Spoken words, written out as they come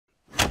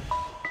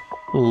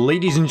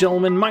Ladies and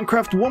gentlemen,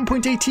 Minecraft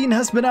 1.18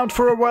 has been out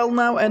for a while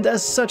now, and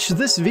as such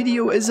this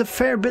video is a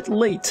fair bit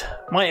late.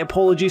 My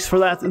apologies for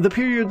that. The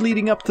period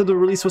leading up to the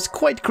release was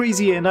quite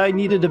crazy and I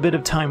needed a bit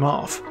of time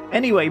off.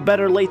 Anyway,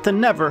 better late than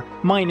never.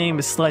 My name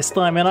is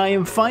Slime and I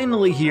am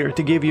finally here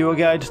to give you a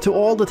guide to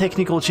all the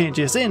technical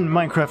changes in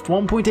Minecraft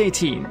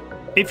 1.18.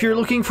 If you're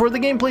looking for the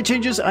gameplay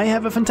changes, I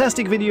have a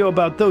fantastic video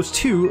about those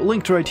too,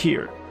 linked right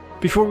here.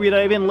 Before we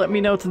dive in, let me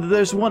note that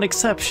there's one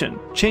exception.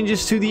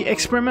 Changes to the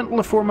experimental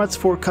formats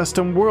for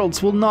custom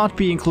worlds will not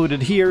be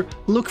included here.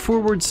 Look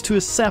forwards to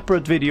a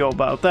separate video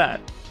about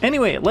that.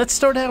 Anyway, let's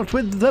start out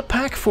with the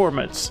pack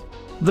formats.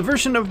 The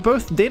version of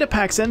both data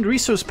packs and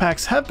resource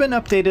packs have been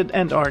updated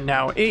and are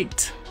now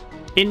 8.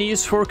 In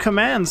use for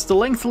commands, the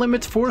length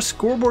limit for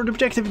scoreboard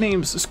objective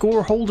names,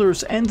 score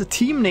holders, and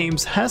team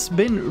names has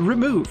been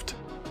removed.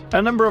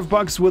 A number of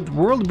bugs with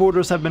world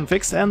borders have been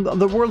fixed, and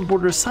the world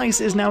border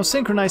size is now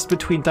synchronized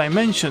between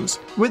dimensions,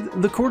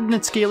 with the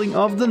coordinate scaling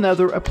of the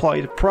nether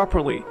applied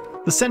properly.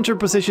 The center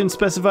position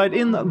specified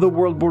in the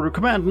world border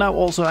command now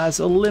also has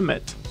a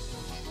limit.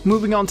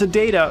 Moving on to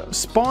data,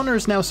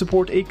 spawners now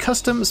support a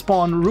custom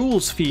spawn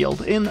rules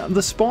field in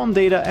the spawn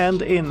data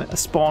and in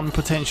spawn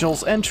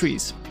potentials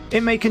entries.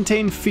 It may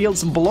contain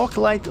fields block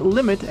light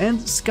limit and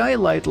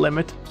skylight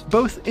limit,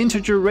 both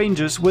integer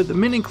ranges with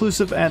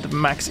min-inclusive and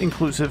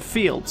max-inclusive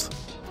fields.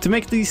 To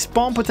make the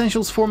spawn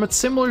potentials format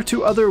similar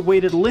to other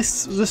weighted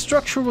lists, the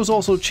structure was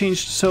also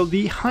changed so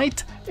the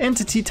height,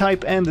 entity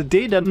type, and the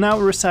data now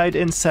reside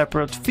in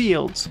separate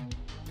fields.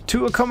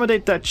 To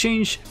accommodate that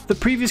change, the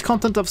previous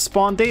content of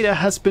spawn data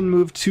has been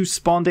moved to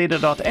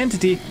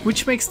spawndata.entity,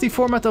 which makes the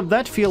format of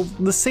that field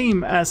the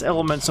same as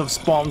elements of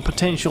spawn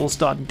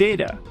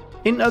potentials.data.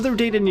 In other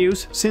data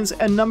news, since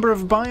a number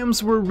of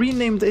biomes were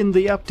renamed in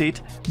the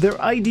update, their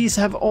IDs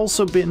have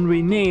also been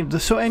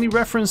renamed, so any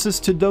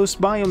references to those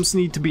biomes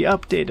need to be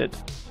updated.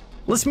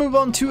 Let's move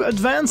on to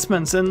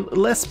advancements, and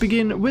let's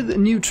begin with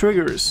new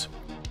triggers.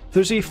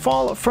 There's a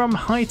fall from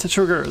height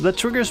trigger that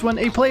triggers when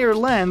a player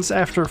lands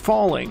after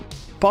falling.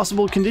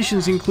 Possible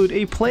conditions include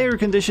a player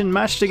condition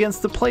matched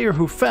against the player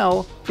who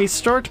fell, a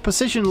start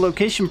position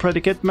location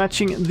predicate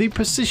matching the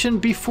position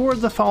before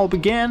the fall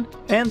began,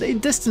 and a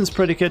distance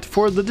predicate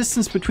for the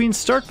distance between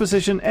start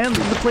position and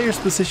the player's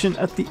position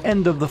at the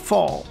end of the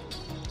fall.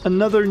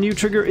 Another new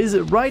trigger is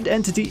ride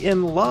entity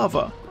in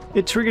lava.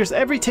 It triggers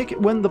every tick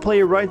when the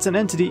player rides an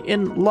entity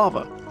in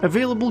lava.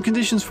 Available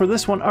conditions for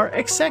this one are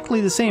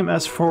exactly the same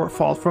as for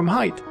fall from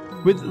height,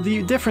 with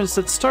the difference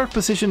that start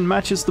position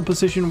matches the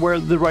position where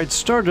the ride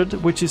started,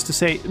 which is to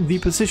say the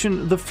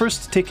position the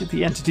first tick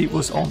the entity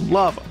was on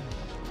lava.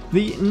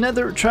 The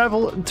nether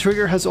travel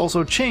trigger has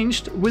also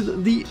changed,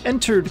 with the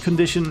entered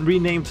condition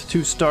renamed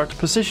to start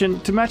position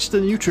to match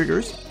the new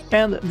triggers,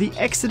 and the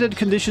exited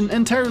condition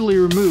entirely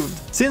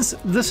removed, since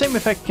the same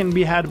effect can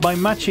be had by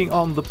matching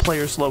on the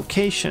player's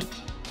location.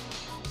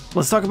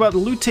 Let's talk about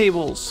loot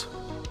tables.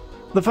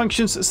 The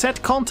functions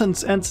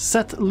setContents and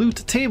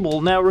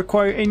setLootTable now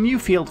require a new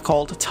field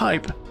called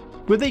type,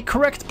 with a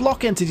correct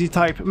block entity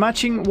type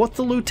matching what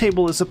the loot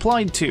table is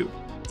applied to.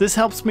 This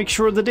helps make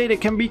sure the data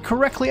can be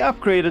correctly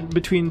upgraded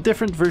between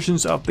different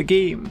versions of the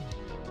game.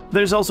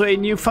 There's also a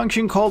new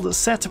function called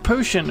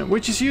setPotion,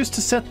 which is used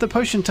to set the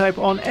potion type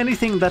on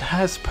anything that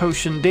has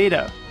potion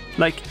data,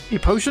 like a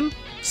potion,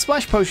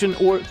 splash potion,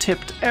 or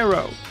tipped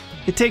arrow.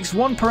 It takes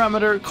one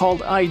parameter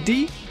called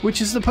ID, which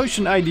is the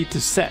potion ID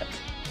to set.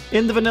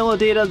 In the vanilla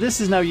data,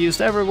 this is now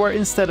used everywhere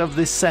instead of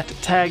the set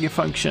tag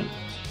function.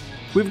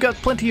 We've got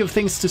plenty of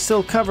things to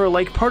still cover,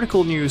 like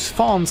particle news,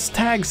 fonts,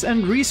 tags,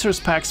 and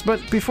resource packs,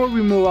 but before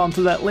we move on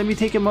to that, let me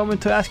take a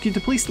moment to ask you to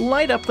please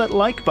light up that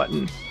like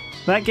button.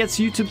 That gets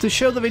YouTube to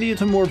show the video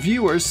to more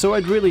viewers, so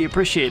I'd really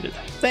appreciate it.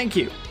 Thank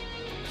you.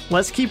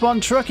 Let's keep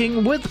on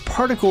trucking with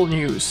particle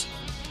news.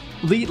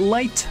 The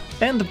light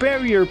and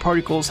barrier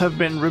particles have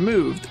been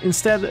removed.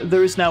 Instead,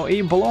 there is now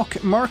a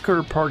block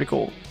marker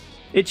particle.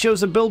 It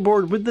shows a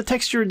billboard with the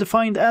texture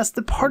defined as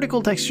the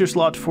particle texture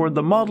slot for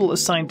the model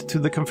assigned to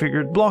the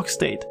configured block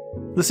state.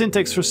 The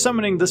syntax for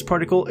summoning this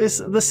particle is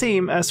the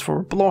same as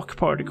for block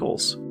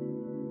particles.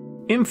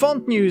 In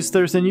font news,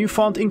 there's a new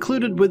font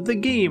included with the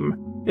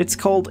game. It's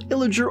called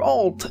Illager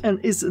Alt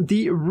and is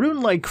the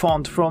rune-like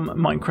font from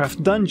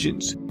Minecraft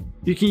Dungeons.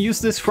 You can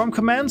use this from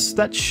commands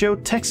that show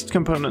text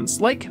components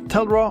like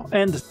tellraw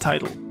and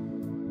title.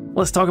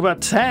 Let's talk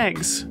about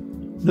tags.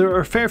 There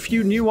are a fair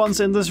few new ones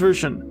in this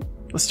version.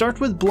 Let's start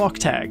with block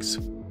tags.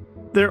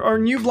 There are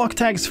new block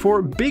tags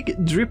for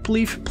Big Drip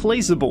Leaf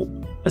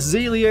Placeable,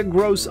 Azalea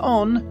Grows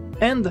On,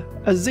 and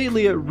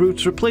Azalea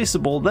Root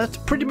Replaceable that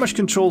pretty much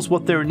controls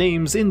what their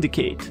names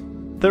indicate.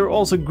 There are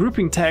also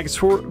grouping tags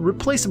for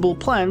Replaceable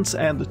Plants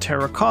and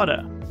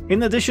Terracotta.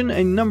 In addition,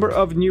 a number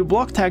of new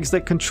block tags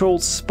that control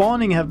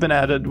spawning have been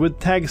added, with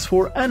tags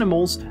for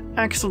animals,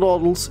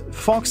 axolotls,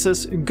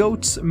 foxes,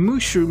 goats,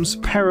 mushrooms,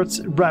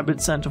 parrots,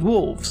 rabbits, and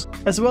wolves,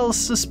 as well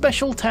as a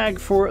special tag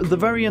for the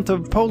variant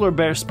of polar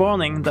bear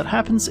spawning that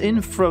happens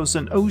in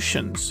frozen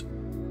oceans.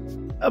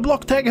 A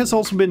block tag has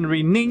also been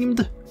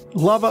renamed.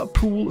 lava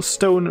pool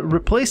stone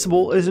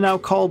replaceable is now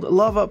called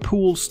lava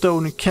pool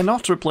stone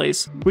cannot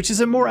replace, which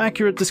is a more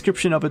accurate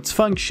description of its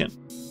function.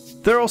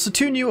 There are also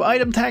 2 new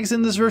item tags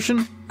in this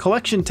version,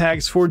 collection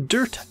tags for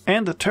dirt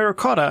and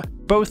terracotta,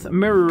 both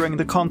mirroring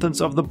the contents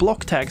of the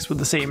block tags with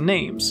the same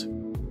names.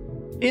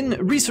 In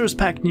resource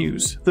pack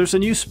news, there's a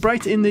new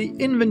sprite in the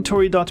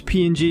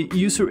inventory.png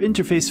user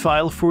interface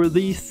file for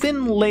the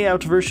thin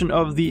layout version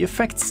of the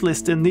effects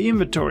list in the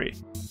inventory.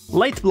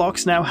 Light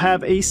blocks now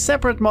have a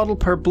separate model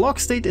per block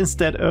state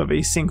instead of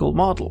a single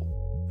model.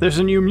 There's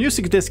a new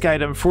music disc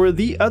item for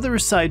the other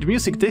side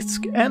music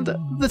disc, and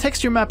the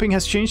texture mapping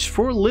has changed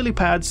for lily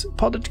pads,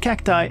 potted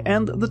cacti,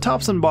 and the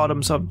tops and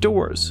bottoms of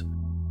doors.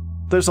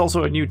 There's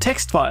also a new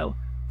text file,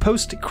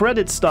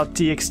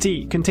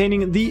 postcredits.txt,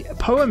 containing the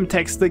poem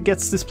text that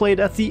gets displayed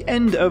at the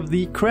end of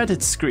the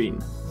credits screen.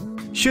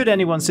 Should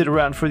anyone sit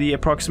around for the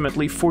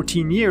approximately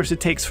 14 years it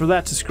takes for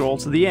that to scroll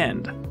to the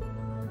end.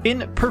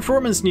 In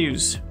performance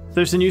news,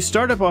 there's a new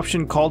startup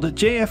option called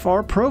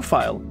JFR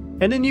Profile,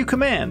 and a new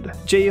command,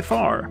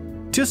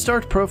 JFR, to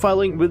start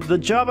profiling with the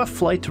Java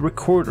Flight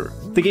Recorder.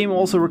 The game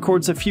also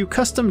records a few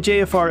custom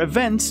JFR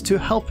events to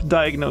help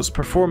diagnose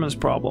performance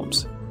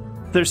problems.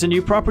 There's a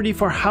new property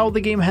for how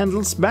the game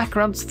handles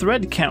background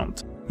thread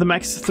count. The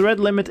max thread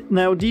limit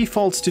now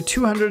defaults to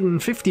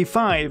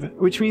 255,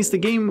 which means the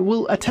game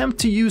will attempt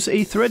to use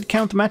a thread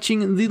count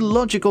matching the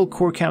logical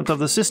core count of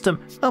the system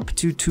up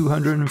to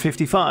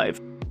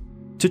 255.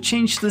 To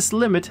change this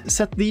limit,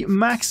 set the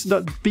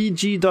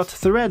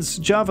max.bg.threads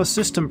Java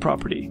system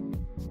property.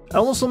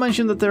 I'll also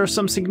mention that there are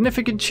some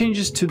significant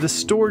changes to the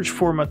storage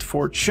format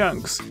for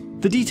chunks.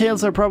 The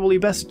details are probably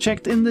best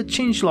checked in the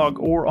changelog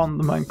or on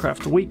the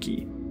Minecraft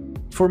wiki.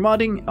 For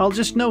modding, I'll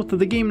just note that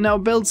the game now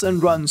builds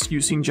and runs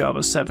using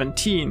Java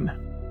 17.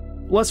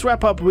 Let's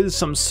wrap up with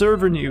some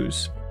server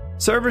news.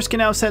 Servers can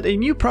now set a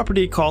new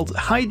property called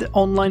Hide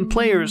Online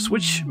Players,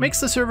 which makes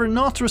the server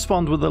not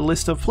respond with a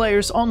list of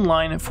players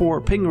online for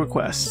ping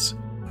requests.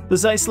 The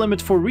size limit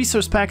for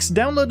resource packs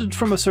downloaded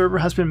from a server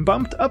has been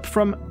bumped up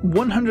from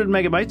 100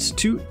 MB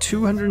to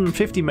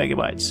 250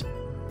 MB.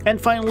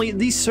 And finally,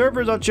 the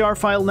server.jar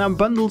file now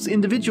bundles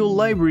individual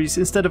libraries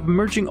instead of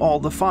merging all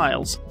the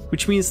files,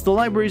 which means the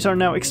libraries are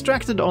now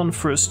extracted on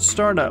first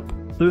startup.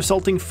 The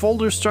resulting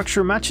folder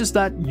structure matches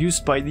that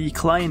used by the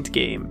client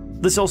game.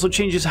 This also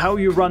changes how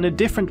you run a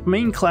different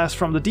main class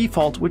from the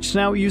default, which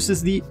now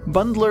uses the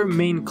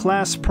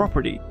DbundlerMainClass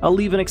property. I'll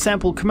leave an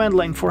example command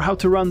line for how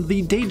to run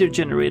the data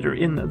generator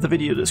in the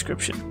video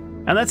description.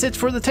 And that's it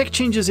for the tech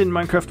changes in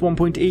Minecraft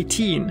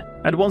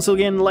 1.18. I'd once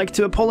again like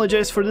to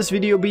apologize for this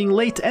video being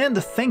late, and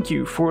thank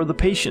you for the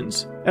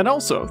patience. And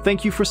also,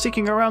 thank you for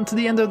sticking around to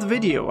the end of the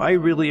video, I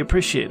really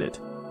appreciate it.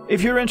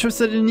 If you're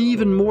interested in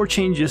even more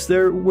changes,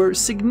 there were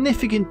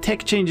significant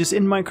tech changes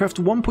in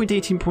Minecraft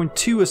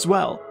 1.18.2 as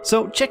well,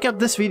 so check out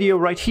this video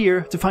right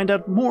here to find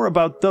out more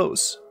about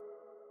those.